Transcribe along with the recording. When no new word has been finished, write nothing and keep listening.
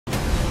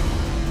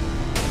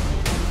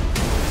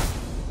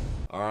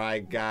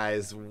Alright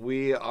guys,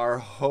 we are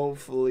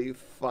hopefully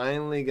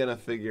finally gonna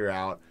figure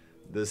out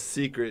the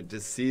secret to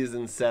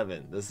season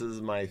 7. This is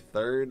my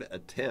third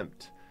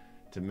attempt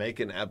to make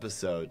an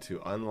episode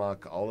to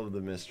unlock all of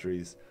the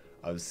mysteries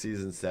of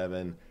season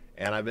 7,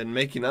 and I've been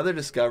making other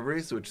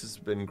discoveries, which has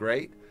been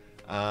great,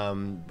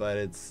 but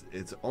it's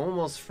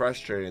almost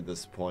frustrating at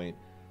this point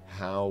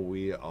how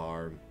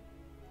long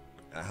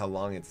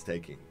it's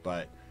taking,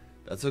 but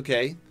that's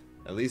okay.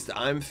 At least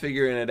I'm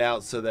figuring it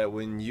out so that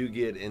when you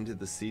get into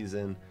the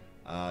season,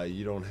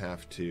 you don't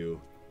have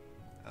to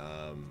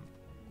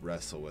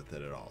wrestle with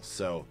it at all.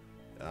 So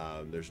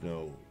there's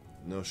no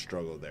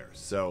struggle there.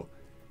 So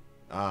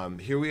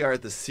here we are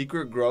at the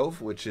Secret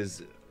Grove, which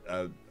is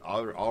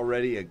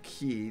already a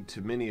key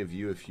to many of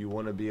you. If you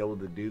want to be able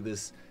to do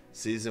this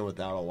season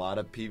without a lot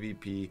of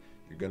PvP,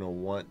 you're going to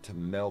want to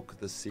milk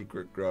the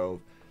Secret Grove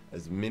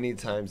as many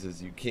times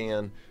as you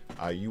can.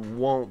 You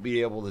won't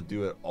be able to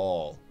do it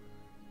all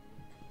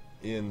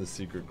in the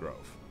Secret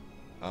Grove.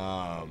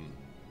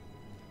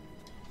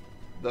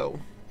 Though,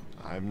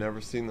 I've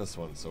never seen this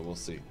one, so we'll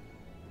see.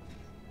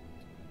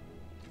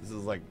 This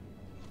is like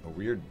a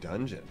weird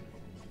dungeon.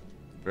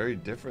 Very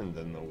different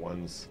than the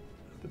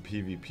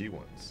PvP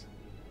ones.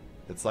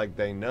 It's like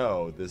they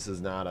know this is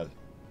not a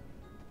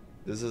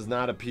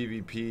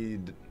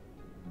PvP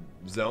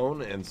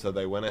zone, and so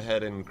they went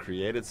ahead and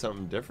created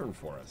something different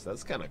for us.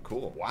 That's kind of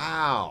cool.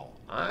 Wow,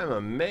 I'm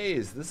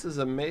amazed. This is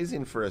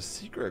amazing for a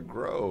Secret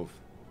Grove.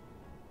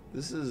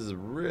 This is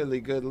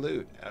really good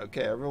loot.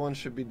 Okay, everyone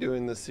should be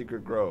doing the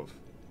Secret Grove.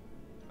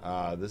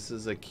 This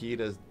is a key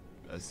to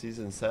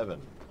season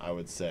 7, I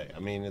would say. I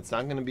mean, it's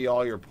not going to be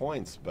all your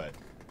points, but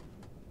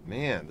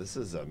man, this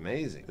is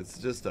amazing. It's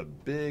just a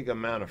big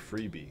amount of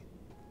freebie.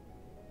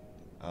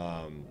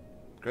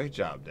 Great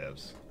job,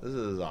 devs. This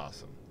is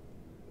awesome.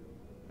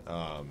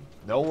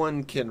 No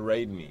one can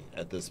raid me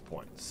at this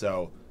point.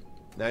 So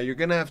now you're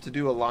going to have to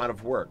do a lot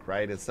of work,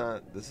 right?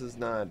 This is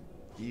not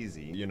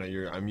easy. You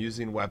know, I'm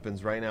using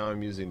weapons right now.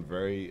 I'm using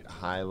very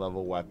high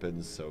level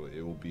weapons, so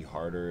it will be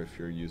harder if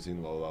you're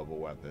using low level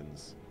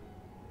weapons.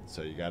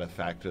 So you got to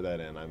factor that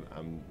in.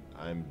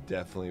 I'm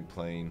definitely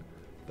playing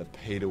the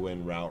pay to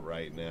win route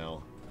right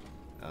now,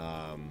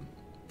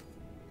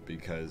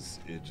 because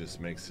it just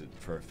makes it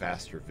for a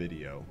faster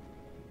video.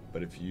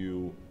 But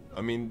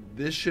I mean,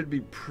 this should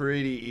be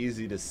pretty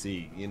easy to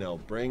see. You know,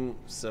 bring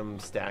some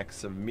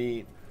stacks of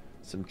meat,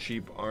 some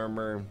cheap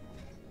armor,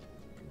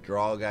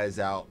 draw guys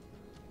out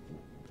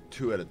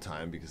 2 at a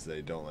time because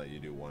they don't let you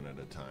do 1 at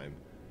a time,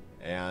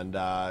 and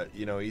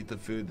you know, eat the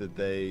food that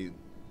they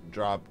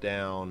drop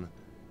down,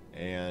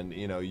 and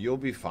you know, you'll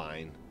be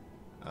fine.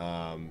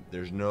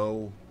 There's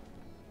no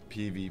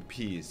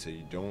PvP, so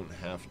you don't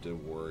have to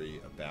worry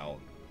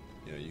about,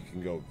 you know, you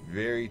can go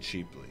very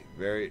cheaply,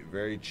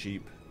 very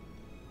cheap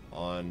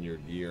on your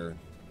gear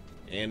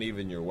and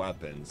even your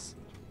weapons,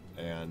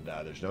 and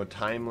there's no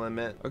time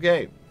limit.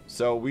 Okay,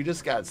 so we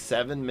just got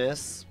 7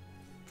 myths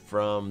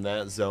from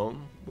that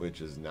zone,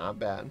 which is not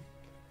bad,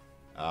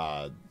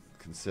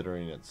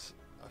 considering it's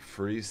a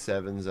free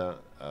 7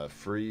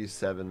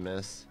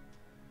 miss,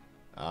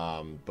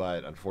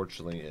 but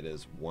unfortunately it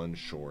is 1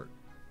 short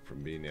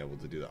from being able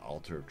to do the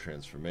Altar of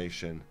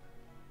Transformation.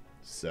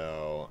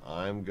 So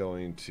I'm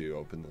going to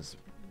open this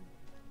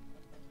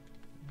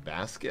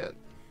basket.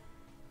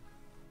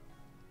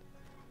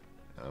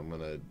 I'm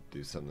gonna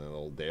do something a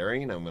little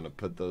daring. I'm gonna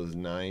put those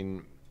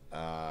 9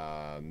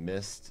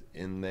 mist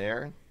in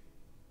there.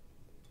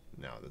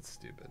 No, that's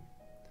stupid.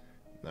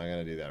 Not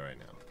gonna do that right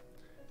now.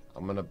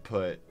 I'm gonna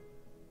put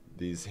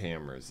these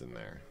hammers in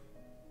there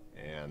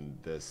and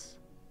this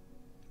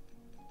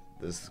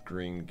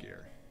green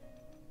gear.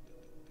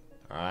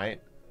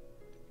 Alright,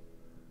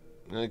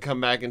 I'm gonna come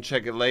back and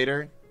check it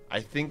later. I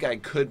think I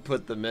could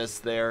put the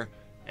mist there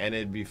and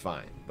it'd be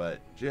fine,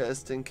 but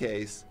just in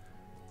case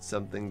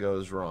something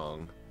goes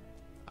wrong,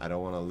 I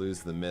don't want to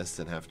lose the mist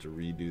and have to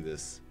redo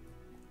this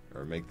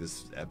or make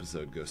this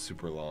episode go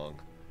super long.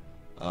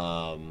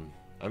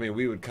 I mean,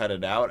 we would cut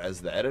it out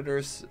as the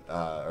editors,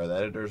 or the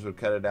editors would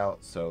cut it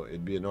out, so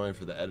it'd be annoying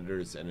for the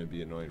editors and it'd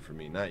be annoying for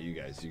me, not you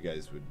guys. You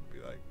guys would be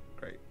like,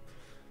 great,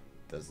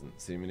 doesn't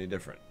seem any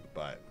different.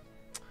 But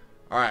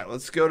all right,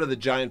 let's go to the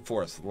giant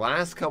forest.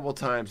 Last couple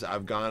times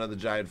I've gone to the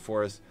giant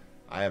forest,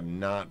 I have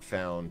not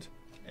found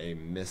a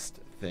mist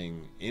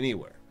thing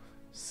anywhere,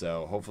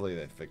 so hopefully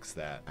they fix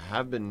that. I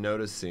have been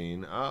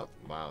noticing, oh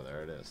wow,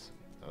 there it is,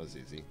 that was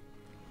easy.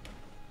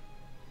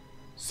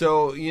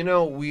 So, you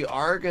know, we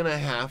are going to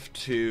have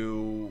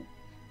to,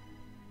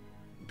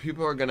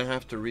 people are going to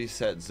have to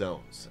reset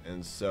zones.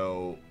 And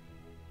so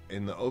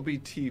in the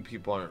OBT,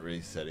 people aren't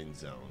resetting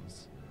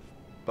zones.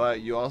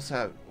 But you also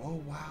have,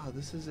 oh wow,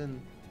 this is in,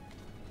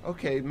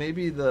 okay,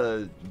 maybe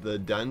the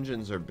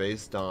dungeons are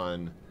based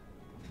on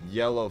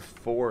Yellow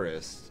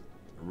Forest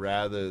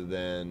rather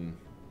than,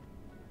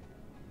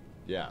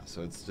 yeah,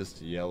 so it's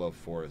just a Yellow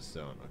Forest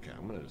zone. Okay,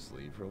 I'm going to just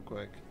leave real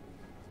quick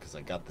because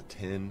I got the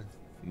 10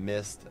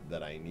 mist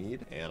that I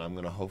need, and I'm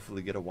gonna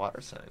hopefully get a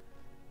water sign.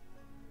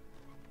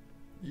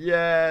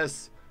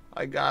 Yes,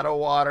 I got a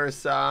water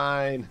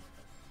sign.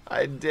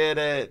 I did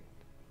it.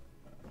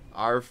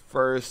 Our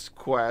first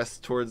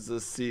quest towards the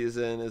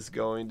season is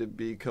going to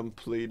be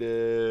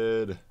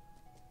completed.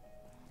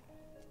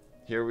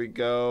 Here we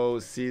go,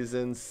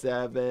 season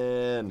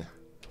 7.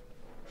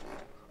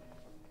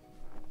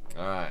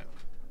 All right.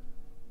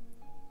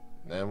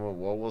 Then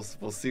we'll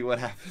see what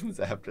happens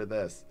after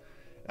this.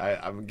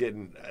 I'm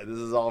getting, this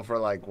is all for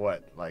like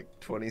what, like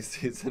 20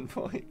 season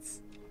points.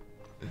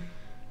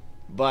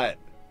 But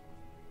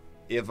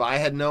if I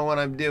had known what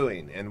I'm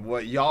doing and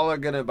what y'all are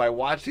gonna, by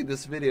watching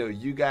this video,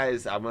 you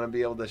guys, I'm gonna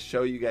be able to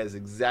show you guys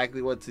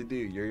exactly what to do.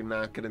 You're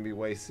not gonna be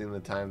wasting the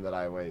time that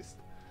I waste.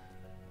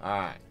 All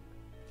right.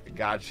 I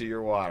got you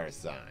your water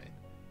sign.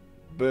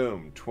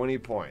 Boom, 20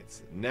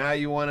 points. Now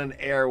you want an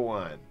air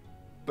one.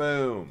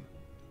 Boom.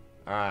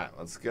 Alright,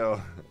 let's go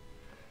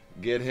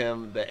get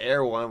him the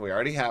air one. We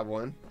already have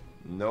one.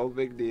 No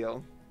big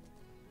deal.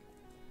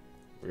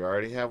 We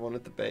already have one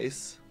at the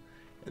base.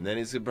 And then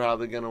he's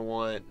probably going to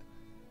want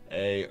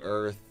a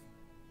earth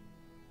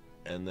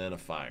and then a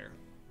fire.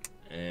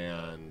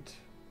 And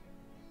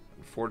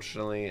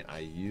unfortunately, I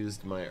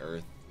used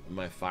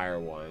my fire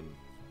one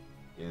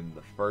in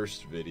the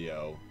first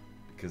video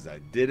because I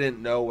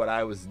didn't know what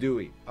I was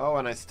doing. Oh,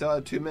 and I still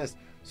had 2 missed.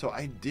 So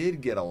I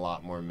did get a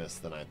lot more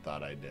missed than I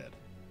thought I did.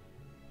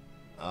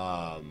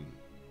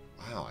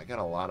 Wow, I got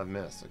a lot of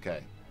missed.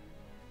 Okay.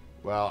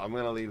 Well, I'm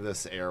going to leave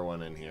this air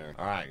one in here.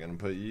 All right, going to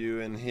put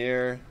you in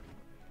here.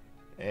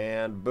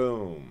 And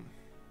boom.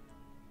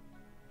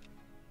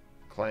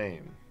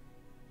 Claim.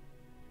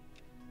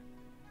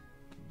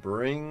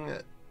 Bring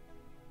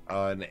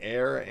an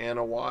air and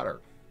a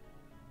water.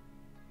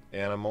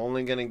 And I'm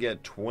only going to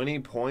get 20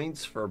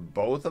 points for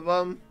both of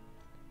them?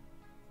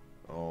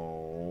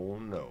 Oh,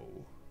 no.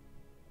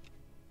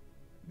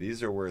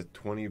 These are worth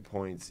 20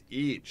 points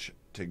each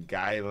to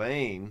Guy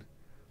Lane.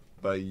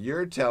 But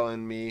you're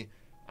telling me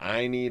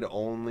I need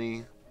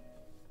only...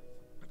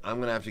 I'm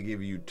going to have to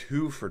give you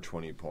 2 for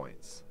 20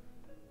 points.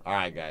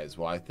 Alright, guys.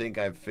 Well, I think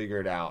I've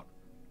figured out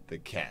the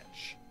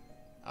catch.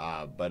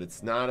 But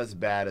it's not as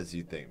bad as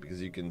you think.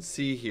 Because you can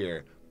see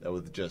here that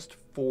with just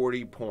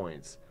 40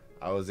 points...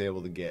 I was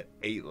able to get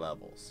 8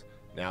 levels.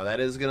 Now that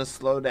is going to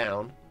slow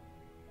down.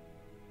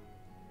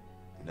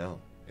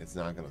 No, it's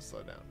not going to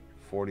slow down.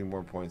 40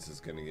 more points is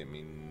going to get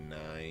me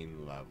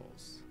 9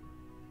 levels.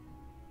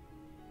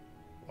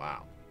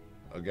 Wow.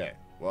 Okay,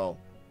 well,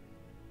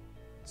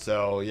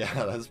 so yeah,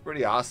 that's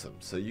pretty awesome.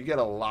 So you get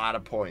a lot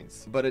of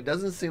points, but it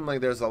doesn't seem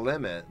like there's a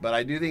limit, but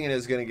I do think it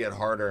is going to get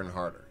harder and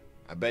harder.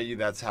 I bet you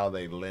that's how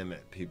they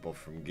limit people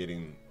from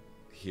getting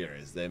here,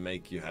 is they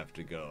make you have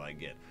to go like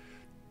get,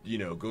 you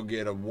know, go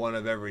get a 1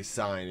 of every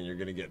sign and you're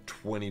going to get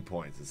 20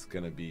 points. It's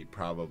going to be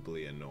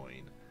probably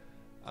annoying.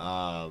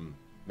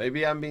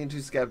 Maybe I'm being too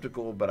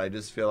skeptical, but I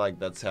just feel like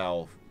that's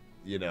how,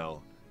 you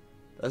know,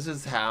 that's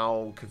just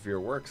how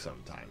Kefir works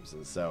sometimes.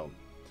 And so,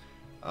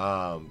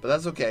 but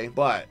that's okay.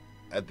 But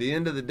at the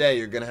end of the day,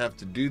 you're going to have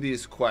to do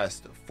these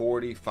quests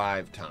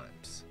 45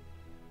 times.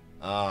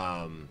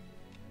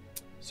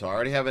 So I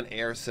already have an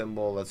air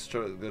symbol. Let's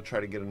go try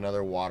to get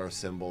another water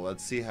symbol.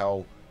 Let's see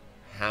how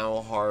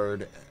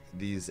hard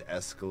these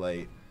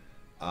escalate,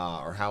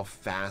 or how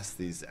fast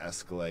these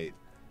escalate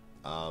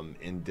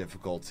in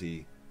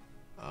difficulty,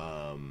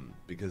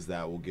 because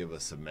that will give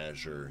us a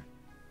measure.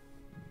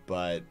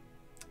 But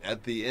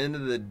at the end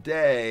of the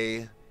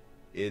day,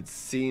 it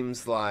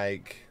seems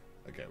like,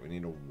 okay, we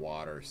need a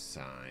water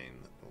sign.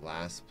 The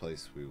last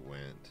place we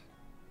went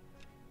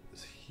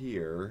is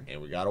here,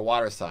 and we got a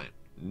water sign.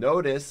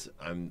 Notice,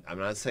 I'm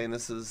not saying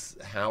this is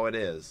how it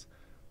is,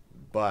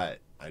 but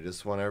I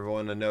just want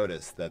everyone to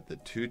notice that the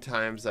 2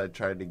 times I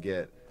tried to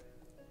get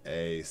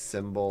a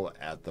symbol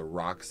at the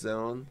rock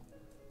zone,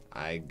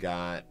 I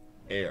got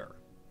air.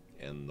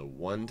 And the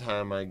 1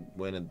 time I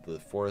went at the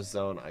forest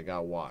zone, I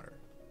got water.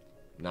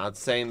 Not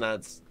saying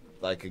that's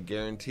like a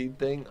guaranteed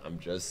thing. I'm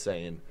just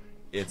saying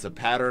it's a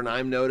pattern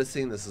I'm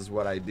noticing. This is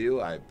what I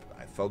do. I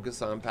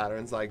focus on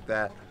patterns like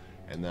that,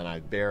 and then I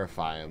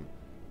verify them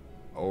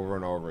over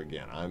and over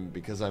again.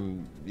 Because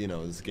I'm, you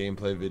know, this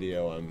gameplay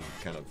video, I'm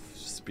kind of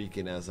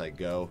speaking as I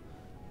go.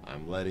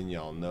 I'm letting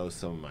y'all know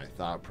some of my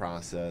thought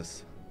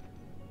process.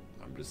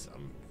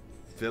 I'm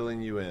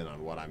filling you in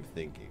on what I'm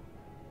thinking.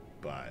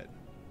 But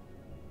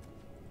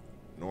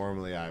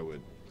normally I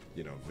would,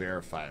 you know,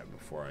 verify it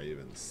before I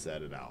even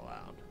said it out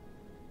loud,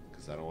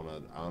 because I don't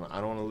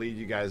want to lead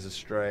you guys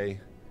astray,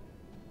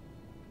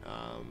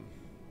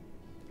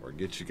 or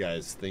get you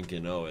guys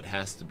thinking, oh, it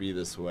has to be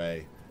this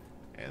way,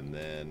 and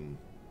then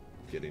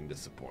getting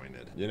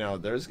disappointed. You know,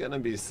 there's gonna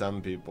be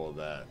some people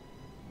that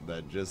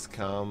just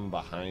come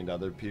behind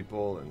other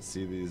people and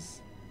see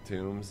these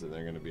tombs, and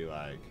they're gonna be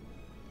like,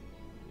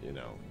 you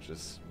know,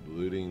 just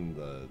looting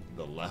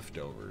the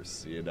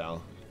leftovers, you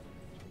know.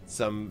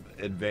 Some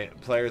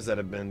players that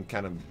have been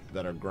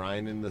that are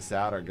grinding this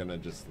out are gonna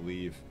just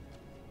leave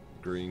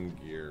green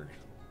gear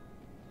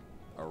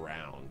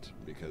around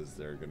because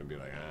they're gonna be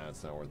like,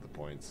 it's not worth the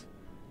points.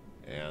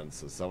 And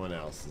so someone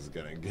else is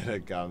gonna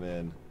come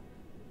in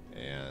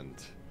and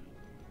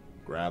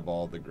grab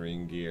all the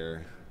green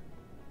gear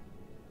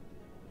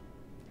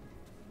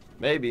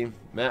Maybe.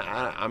 Man,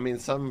 I mean,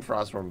 some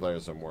Frostborn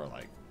players are more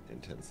like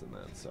intense than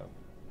that, so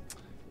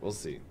we'll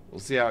see. We'll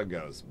see how it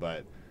goes.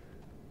 But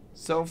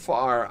so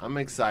far, I'm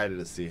excited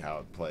to see how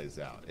it plays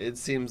out. It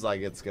seems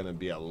like it's going to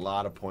be a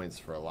lot of points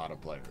for a lot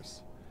of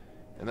players,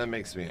 and that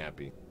makes me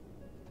happy.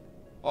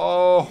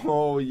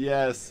 Oh,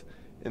 yes.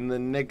 In the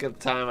nick of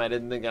time, I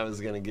didn't think I was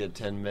going to get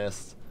 10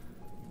 mist,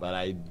 but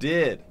I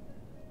did.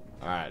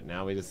 All right,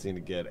 now we just need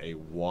to get a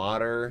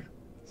water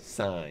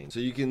sign. So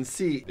you can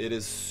see it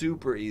is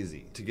super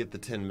easy to get the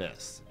 10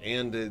 mist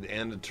and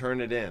to turn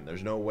it in.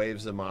 There's no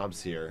waves of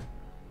mobs here.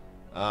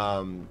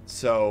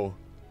 So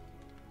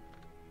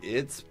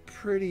it's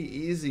pretty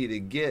easy to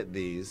get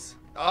these.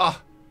 Oh,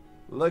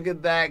 look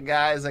at that,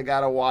 guys. I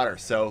got a water.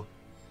 So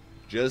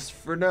just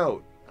for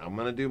note, I'm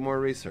going to do more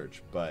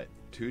research, but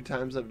 2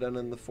 times I've done it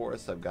in the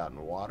forest, I've gotten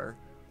water.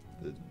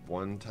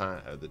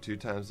 The 2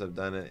 times I've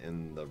done it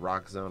in the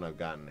rock zone, I've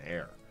gotten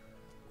air.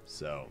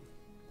 So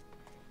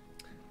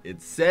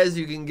it says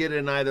you can get it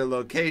in either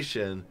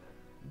location,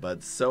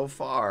 but so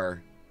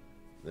far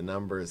the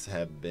numbers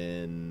have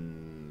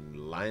been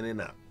lining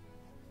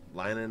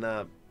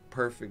up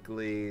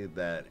perfectly.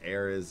 That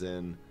air is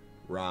in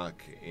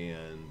rock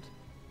and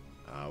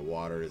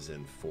water is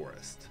in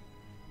forest.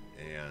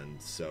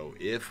 And so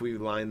if we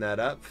line that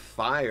up,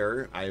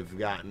 fire I've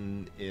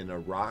gotten in a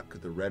rock,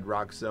 the red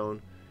rock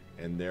zone,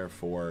 and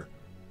therefore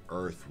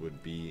earth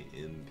would be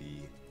in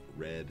the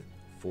red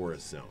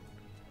forest zone.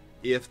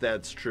 If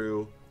that's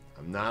true,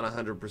 I'm not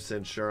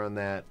 100% sure on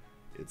that.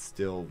 It's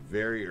still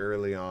very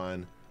early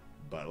on,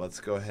 but let's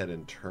go ahead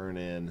and turn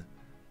in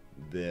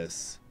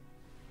this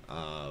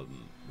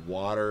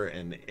water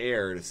and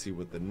air to see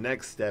what the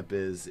next step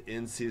is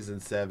in Season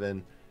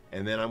 7.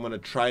 And then I'm going to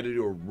try to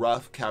do a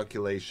rough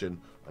calculation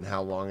on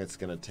how long it's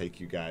going to take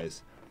you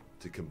guys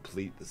to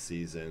complete the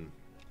season.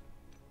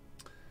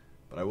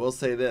 But I will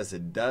say this,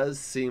 it does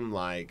seem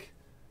like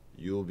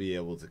you'll be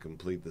able to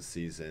complete the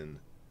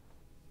season.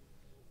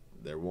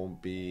 There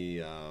won't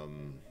be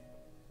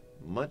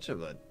much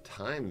of a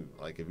time,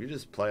 like if you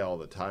just play all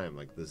the time,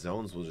 like the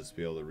zones will just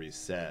be able to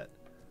reset.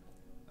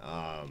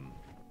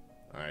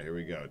 Alright, here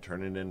we go.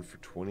 Turn it in for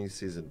 20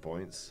 season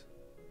points.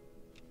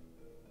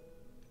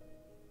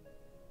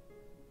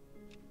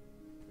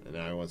 And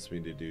now it wants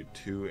me to do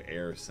 2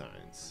 air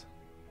signs.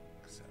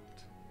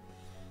 Accept.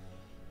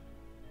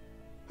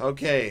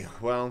 Okay,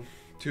 well,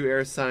 2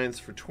 air signs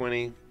for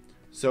 20.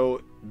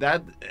 So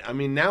that, I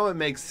mean, now it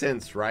makes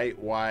sense, right?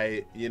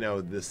 Why, you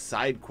know, the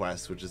side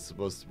quest, which is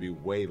supposed to be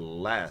way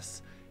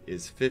less,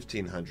 is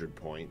 1,500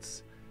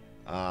 points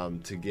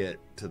to get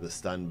to the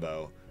stun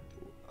bow.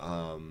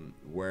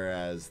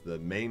 Whereas the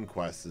main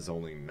quest is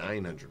only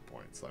 900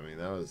 points. I mean,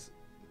 that was...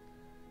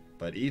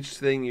 But each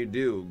thing you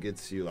do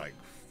gets you like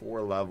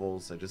 4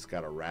 levels. I just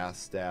got a wrath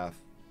staff.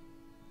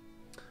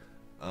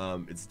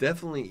 It's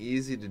definitely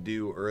easy to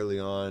do early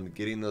on.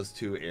 Getting those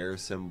 2 air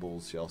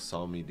symbols, y'all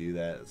saw me do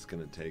that. It's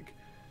gonna take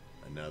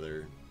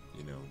another,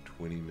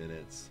 20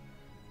 minutes.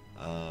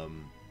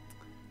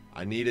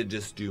 I need to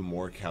just do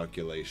more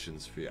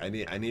calculations for you. I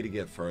need to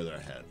get further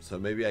ahead. So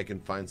maybe I can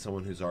find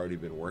someone who's already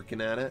been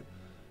working at it,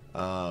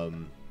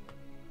 and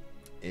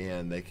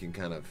they can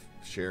kind of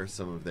share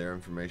some of their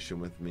information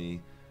with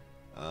me.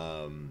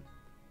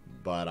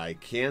 But I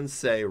can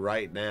say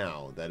right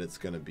now that it's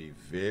going to be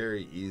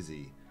very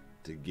easy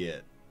to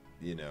get,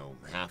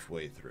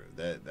 halfway through.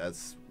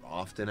 That's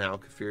often how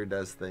Kafir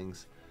does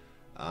things.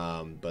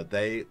 But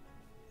they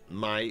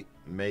might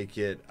make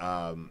it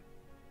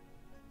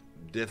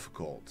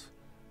difficult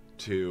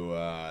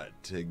to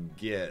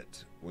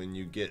get when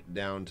you get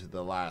down to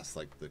the last.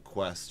 Like the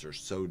quests are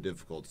so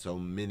difficult. So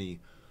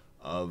many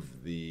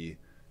of the,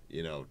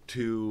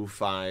 2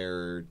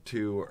 fire,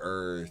 2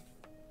 earth,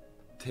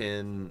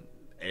 10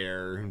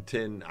 air,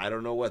 10, I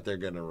don't know what they're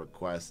going to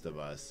request of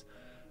us,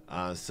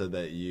 so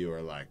that you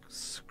are like,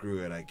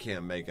 screw it, I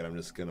can't make it, I'm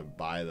just going to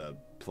buy the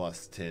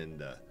plus 10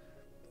 to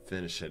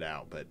finish it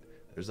out. But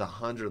there's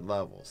 100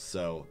 levels,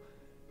 so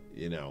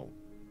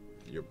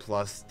your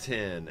plus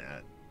 10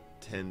 at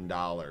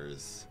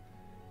 $10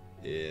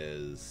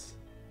 is,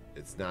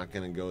 it's not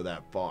going to go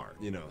that far,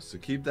 so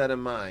keep that in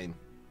mind.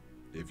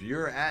 If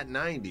you're at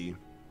 90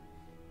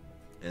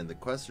 and the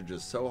quests are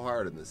just so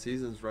hard and the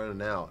season's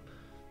running out,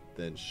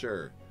 then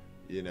sure,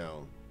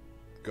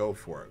 go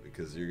for it,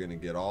 because you're going to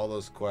get all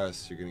those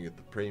quests, you're going to get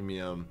the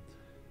premium.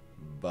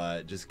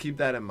 But just keep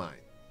that in mind.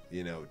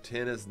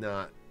 10 is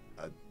not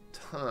a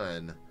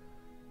ton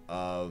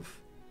of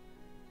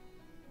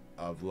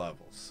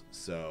levels.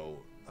 So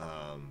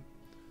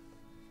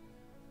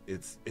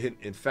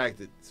in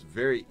fact, it's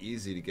very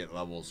easy to get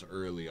levels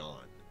early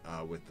on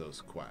with those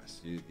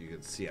quests. You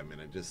can see, I mean,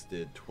 I just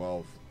did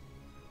 12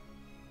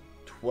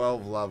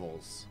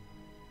 levels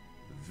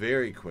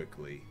very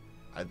quickly.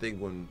 I think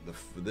when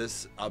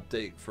this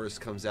update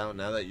first comes out,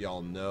 now that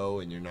y'all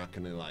know and you're not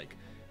going to like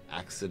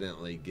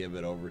accidentally give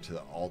it over to the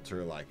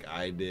altar like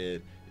I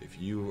did, if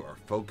you are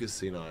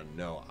focusing on,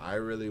 no, I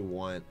really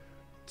want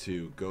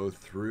to go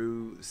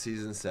through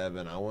Season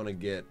 7, I want to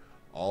get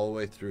all the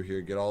way through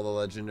here, get all the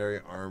legendary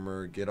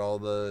armor, get all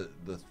the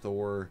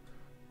Thor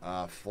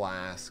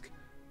flask.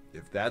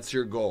 If that's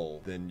your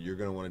goal, then you're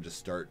going to want to just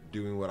start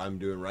doing what I'm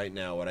doing right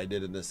now, what I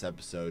did in this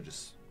episode,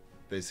 just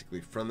basically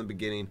from the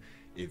beginning.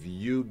 If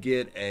you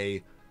get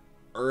a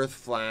earth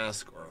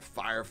flask or a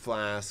fire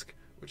flask,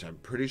 which I'm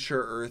pretty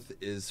sure earth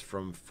is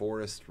from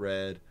forest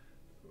red,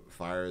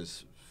 fire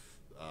is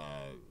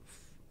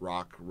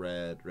rock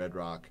red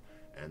rock,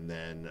 and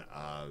then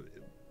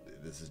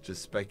this is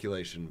just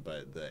speculation,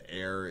 but the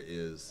air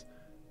is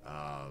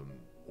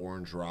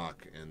orange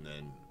rock, and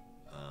then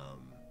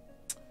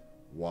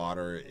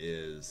water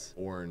is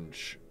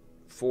orange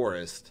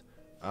forest.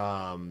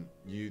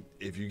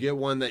 If you get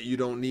one that you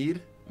don't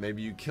need,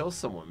 maybe you kill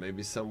someone,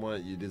 maybe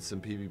someone, you did some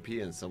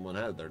PvP and someone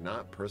had, they're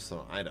not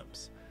personal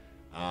items,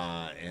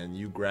 and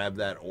you grab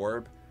that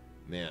orb,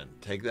 man,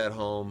 take that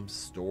home,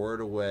 store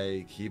it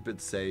away, keep it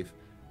safe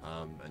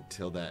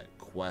until that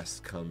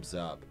quest comes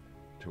up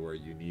to where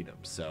you need them.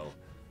 So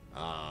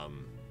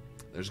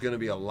there's going to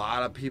be a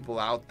lot of people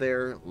out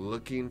there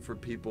looking for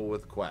people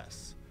with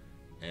quests,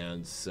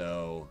 and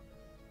so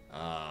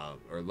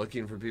or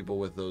looking for people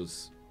with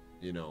those,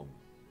 you know,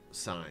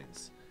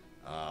 signs,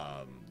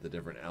 the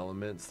different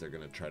elements. They're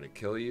going to try to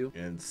kill you,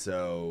 and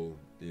so,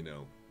 you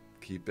know,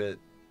 keep it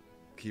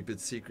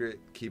secret,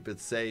 keep it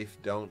safe.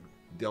 Don't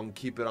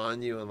keep it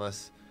on you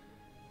unless,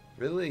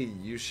 really,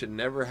 you should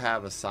never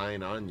have a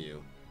sign on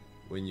you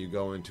when you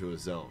go into a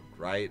zone,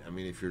 right? I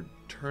mean, if you're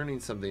turning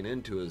something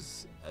into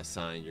a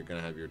sign, you're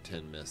gonna have your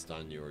 10 mist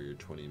on you or your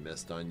 20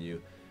 mist on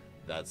you.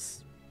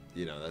 That's,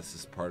 you know, that's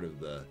just part of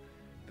the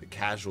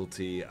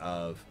casualty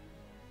of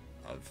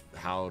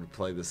how to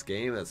play this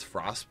game. That's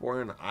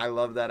Frostborn. I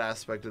love that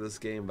aspect of this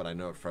game, but I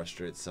know it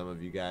frustrates some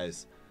of you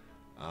guys.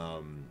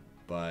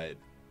 But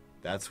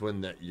that's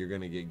when you're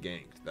gonna get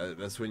ganked.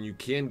 That's when you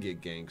can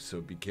get ganked,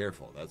 so be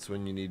careful. That's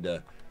when you need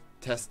to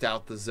test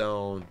out the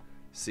zone,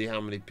 see how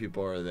many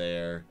people are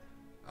there,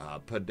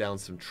 put down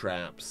some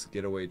traps,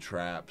 getaway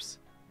traps,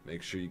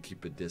 make sure you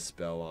keep a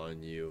dispel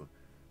on you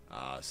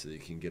so that you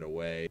can get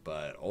away.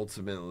 But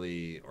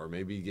ultimately, or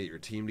maybe you get your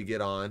team to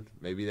get on,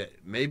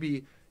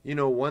 maybe you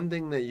know, one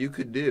thing that you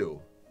could do,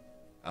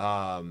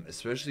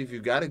 especially if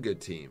you've got a good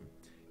team,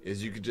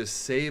 is you could just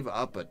save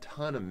up a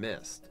ton of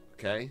mist,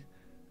 okay?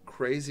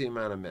 Crazy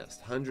amount of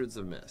mist, hundreds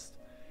of mist,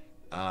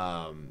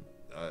 a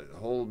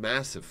whole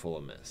massive full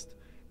of mist.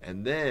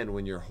 And then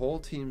when your whole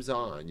team's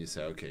on, you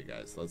say, okay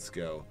guys, let's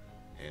go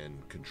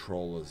and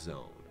control a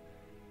zone.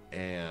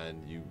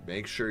 And you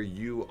make sure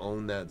you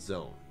own that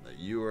zone, that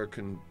you are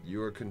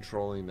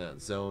controlling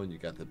that zone, you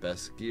got the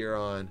best gear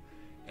on,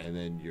 and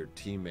then your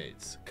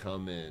teammates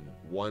come in,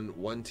 one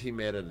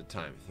teammate at a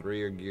time.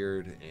 3 are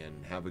geared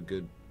and have a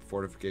good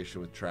fortification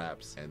with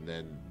traps, and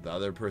then the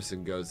other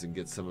person goes and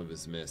gets some of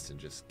his mist and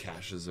just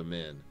cashes them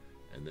in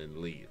and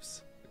then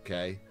leaves,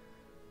 okay?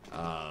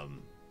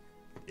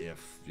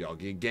 If y'all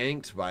get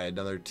ganked by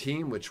another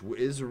team, which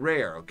is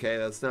rare, okay?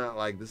 That's not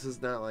like, this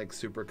is not like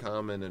super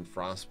common in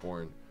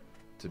Frostborn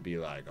to be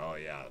like, oh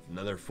yeah,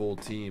 another full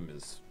team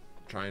is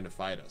trying to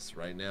fight us.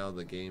 Right now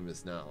the game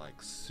is not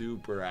like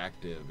super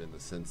active in the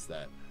sense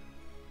that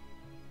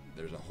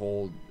there's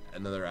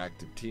another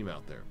active team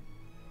out there.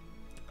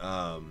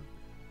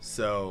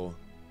 So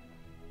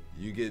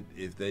you get,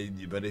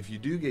 but if you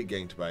do get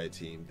ganked by a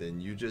team, then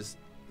you just,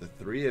 the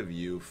 3 of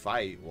you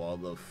fight while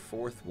the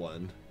 4th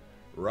one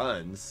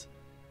runs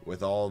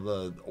with all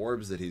the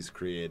orbs that he's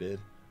created,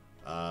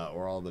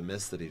 or all the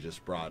mist that he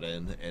just brought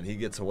in, and he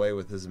gets away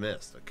with his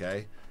mist,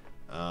 okay?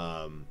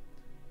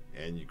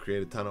 And you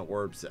create a ton of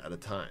orbs at a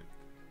time.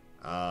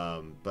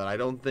 But I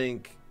don't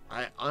think,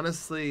 I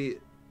honestly,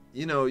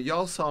 you know,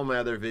 y'all saw my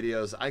other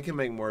videos. I can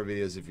make more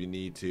videos if you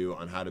need to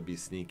on how to be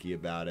sneaky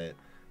about it,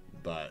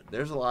 but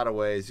there's a lot of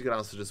ways. You can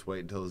also just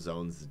wait until the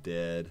zone's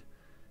dead,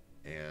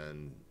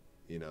 and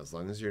you know, as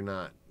long as you're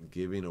not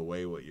giving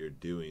away what you're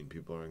doing,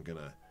 people aren't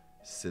gonna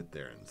sit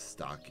there and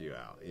stalk you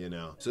out, you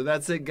know? So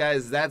that's it,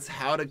 guys. That's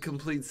how to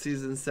complete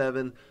Season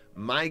 7.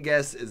 My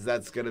guess is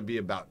that's gonna be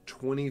about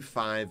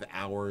 25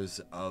 hours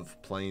of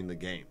playing the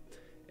game.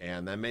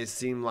 And that may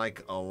seem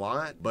like a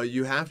lot, but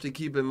you have to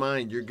keep in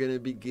mind, you're gonna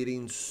be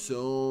getting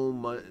so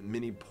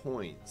many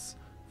points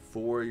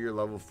for your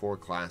level 4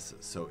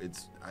 classes. So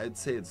I'd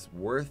say it's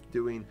worth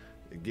doing.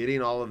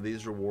 Getting all of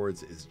these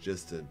rewards is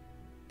just a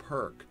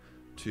perk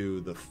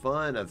to the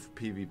fun of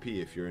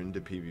PvP. If you're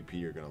into PvP,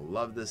 you're gonna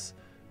love this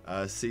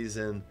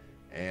season,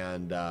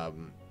 and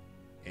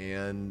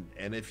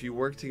if you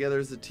work together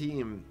as a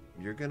team,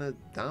 you're gonna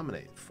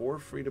dominate. 4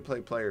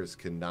 free-to-play players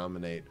can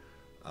dominate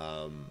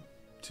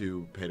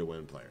 2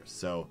 pay-to-win players.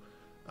 So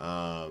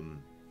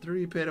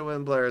 3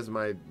 pay-to-win players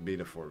might beat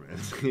a 4-man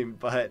team,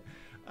 but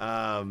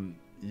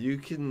you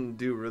can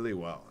do really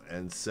well.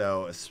 And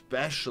so,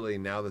 especially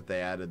now that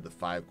they added the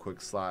 5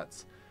 quick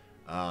slots,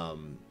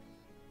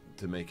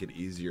 to make it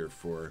easier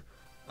for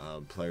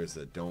players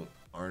that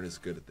aren't as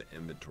good at the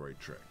inventory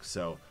trick.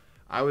 So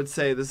I would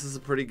say this is a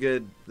pretty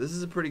good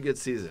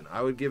season.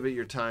 I would give it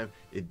your time.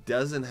 It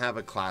doesn't have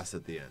a class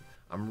at the end.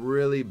 I'm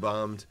really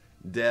bummed.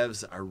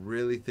 Devs, I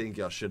really think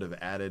y'all should have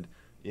added,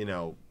 you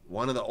know,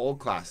 one of the old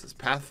classes,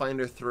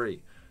 Pathfinder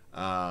 3.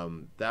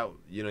 That,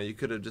 you know, you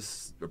could have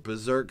just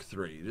Berserk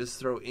 3. You just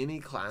throw any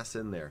class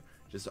in there.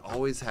 Just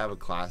always have a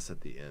class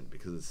at the end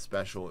because it's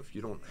special. If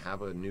you don't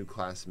have a new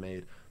class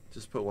made,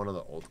 just put one of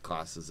the old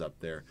classes up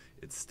there.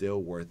 It's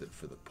still worth it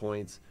for the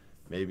points.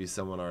 Maybe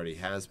someone already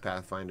has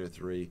Pathfinder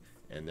 3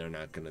 and they're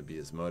not going to be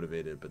as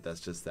motivated, but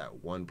that's just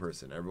that one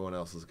person. Everyone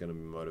else is going to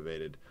be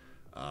motivated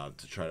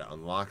to try to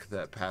unlock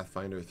that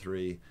Pathfinder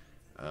 3.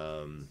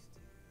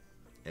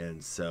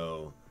 And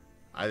so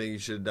I think you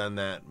should have done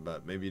that,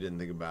 but maybe you didn't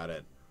think about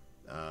it.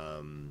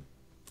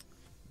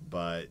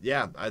 But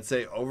yeah, I'd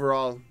say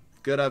overall,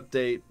 good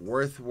update,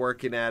 worth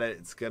working at it.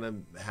 It's going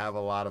to have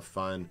a lot of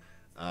fun,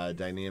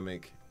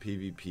 dynamic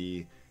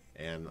PvP,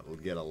 and we'll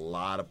get a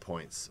lot of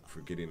points for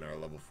getting our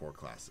level 4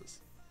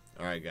 classes.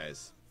 All right,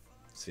 guys.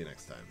 See you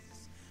next time.